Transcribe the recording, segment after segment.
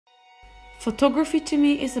Photography to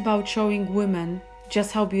me is about showing women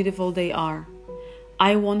just how beautiful they are.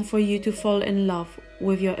 I want for you to fall in love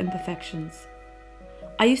with your imperfections.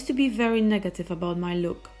 I used to be very negative about my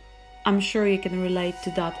look. I'm sure you can relate to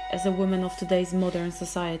that as a woman of today's modern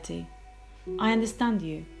society. I understand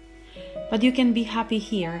you, but you can be happy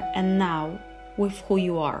here and now with who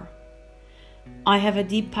you are. I have a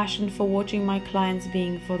deep passion for watching my clients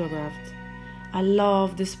being photographed. I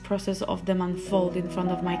love this process of them unfold in front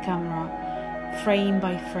of my camera, frame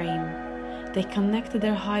by frame. They connect to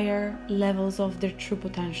their higher levels of their true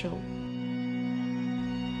potential.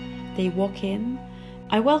 They walk in,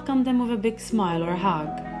 I welcome them with a big smile or hug,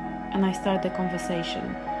 and I start the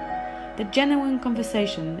conversation. The genuine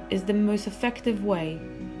conversation is the most effective way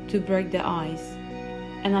to break the ice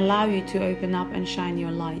and allow you to open up and shine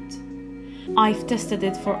your light. I've tested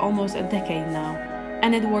it for almost a decade now,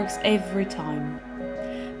 and it works every time.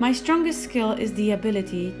 My strongest skill is the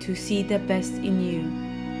ability to see the best in you,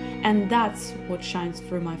 and that's what shines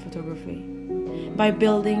through my photography. By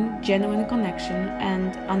building genuine connection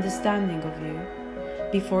and understanding of you,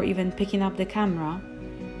 before even picking up the camera,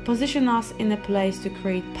 position us in a place to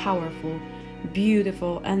create powerful,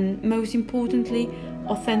 beautiful, and most importantly,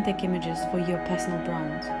 authentic images for your personal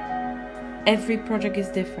brand. Every project is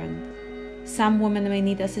different. Some women may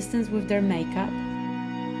need assistance with their makeup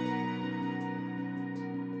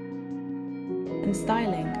and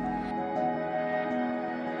styling.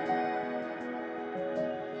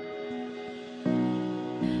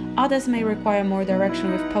 Others may require more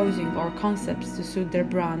direction with posing or concepts to suit their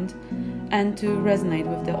brand and to resonate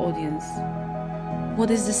with the audience. What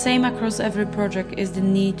is the same across every project is the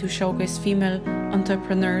need to showcase female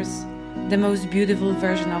entrepreneurs, the most beautiful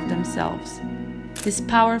version of themselves. This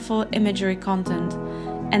powerful imagery content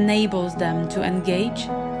enables them to engage,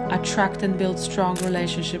 attract and build strong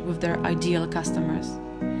relationships with their ideal customers.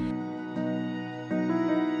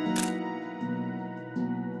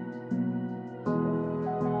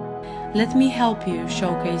 Let me help you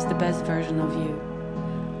showcase the best version of you.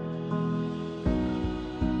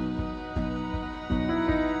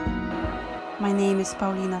 My name is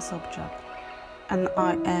Paulina, and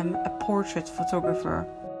I am a portrait photographer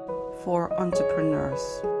for entrepreneurs.